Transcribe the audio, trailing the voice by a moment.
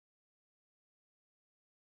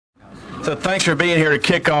So thanks for being here to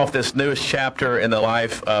kick off this newest chapter in the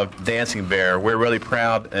life of Dancing Bear. We're really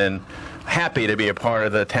proud and happy to be a part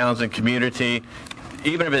of the Townsend community,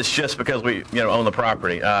 even if it's just because we own the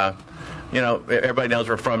property. Everybody knows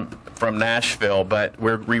we're from Nashville, but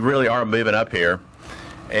we really are moving up here,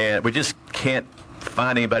 and we just can't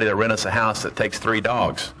find anybody to rent us a house that takes 3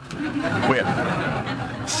 dogs.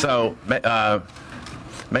 So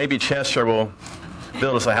maybe Chester will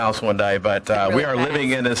build us a house one day, but we are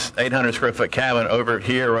living in this 800 square foot cabin over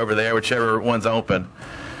here or over there, whichever one's open.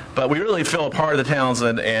 But we really feel a part of the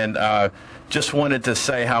Townsend, and just wanted to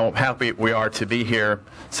say how happy we are to be here.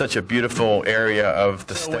 Such a beautiful area of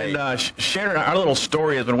the state. Sharon, our little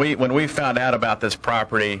story is when we found out about this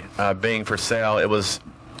property being for sale, it was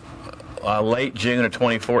late June of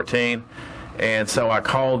 2014, and so I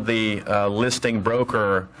called the listing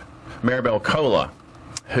broker, Maribel Cola,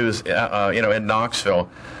 who's in Knoxville.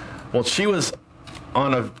 Well, she was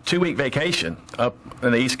on a 2-week vacation up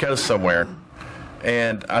in the East Coast somewhere,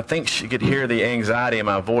 and I think she could hear the anxiety in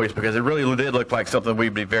my voice because it really did look like something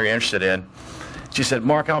we'd be very interested in. She said,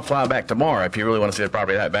 "Mark, I'll fly back tomorrow if you really want to see the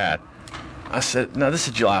property that bad." I said, "No, this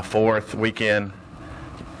is July 4th weekend."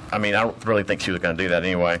 I mean, I don't really think she was going to do that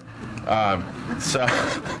anyway.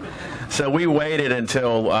 So we waited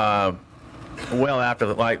until well after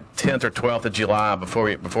like 10th or 12th of July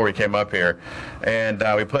before we came up here, and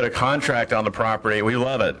we put a contract on the property. We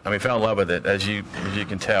love it. I mean, fell in love with it, as you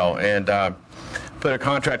can tell, and put a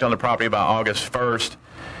contract on the property by August 1st,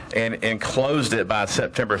 and closed it by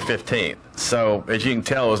September 15th. So as you can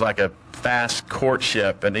tell, it was like a fast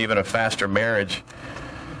courtship and even a faster marriage.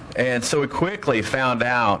 And so we quickly found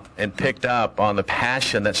out and picked up on the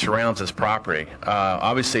passion that surrounds this property.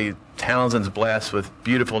 Obviously, Townsend's blessed with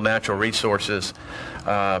beautiful natural resources,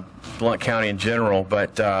 Blount County in general,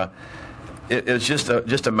 but it was just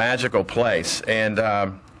a magical place. And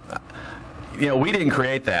we didn't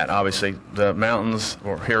create that. Obviously, the mountains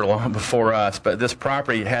were here long before us, but this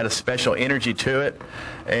property had a special energy to it,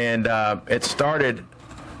 and it started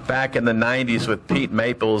back in the 90s with Pete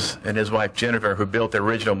Maples and his wife Jennifer, who built the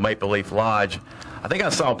original Maple Leaf Lodge. I think I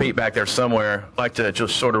saw Pete back there somewhere. I'd like to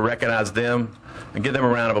just sort of recognize them and give them a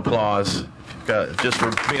round of applause just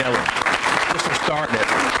for being able just for starting it.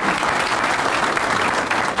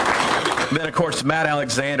 Then, of course, Matt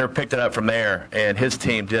Alexander picked it up from there, and his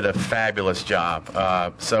team did a fabulous job. I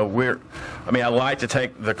like to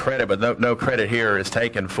take the credit, but no credit here is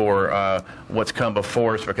taken for what's come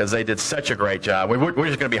before us because they did such a great job. We're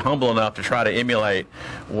just going to be humble enough to try to emulate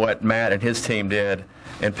what Matt and his team did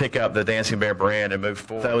and pick up the Dancing Bear brand and move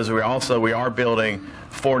forward. We are building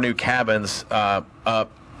 4 new cabins up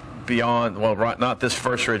beyond, not this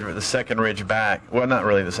first ridge, but the second ridge back. Well, not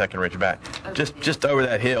really the second ridge back, just over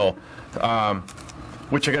that hill,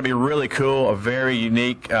 which are going to be really cool, a very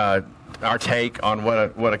unique our take on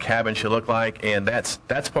what a cabin should look like, and that's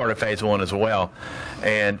part of phase 1 as well.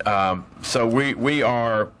 And so we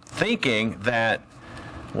are thinking that,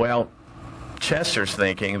 Chester's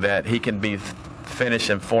thinking that he can be finished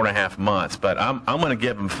in 4.5 months, but I'm going to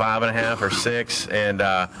give him 5.5 or 6, and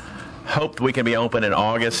hope we can be open in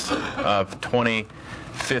August of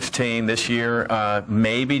 2015 this year,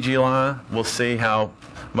 maybe July. We'll see how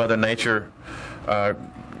Mother Nature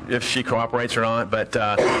if she cooperates or not, but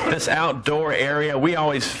this outdoor area, we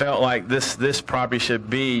always felt like this property should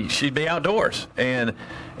be outdoors, and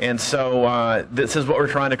so this is what we're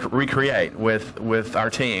trying to recreate with our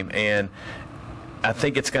team, and I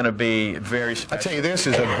think it's going to be very special. I tell you, this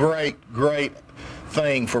is a great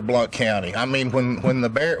thing for Blount County. I mean, when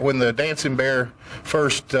the Dancing Bear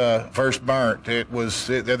first burnt, it was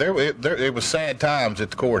sad times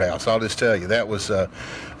at the courthouse. I'll just tell you, that was a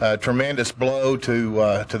tremendous blow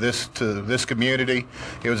to this community.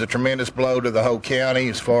 It was a tremendous blow to the whole county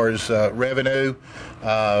as far as revenue.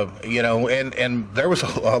 And there was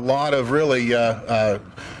a lot of really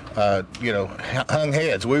hung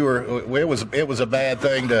heads. It was a bad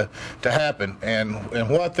thing to happen, and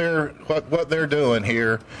what they're doing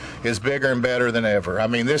here is bigger and better than ever. I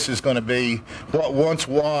mean, this is going to be what once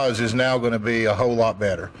was is now going to be a whole lot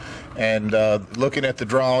better. And looking at the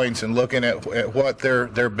drawings and looking at what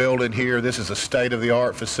they're building here, this is a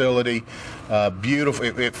state-of-the-art facility. Beautiful.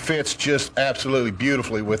 It fits just absolutely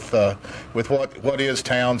beautifully with what is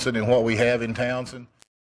Townsend and what we have in Townsend.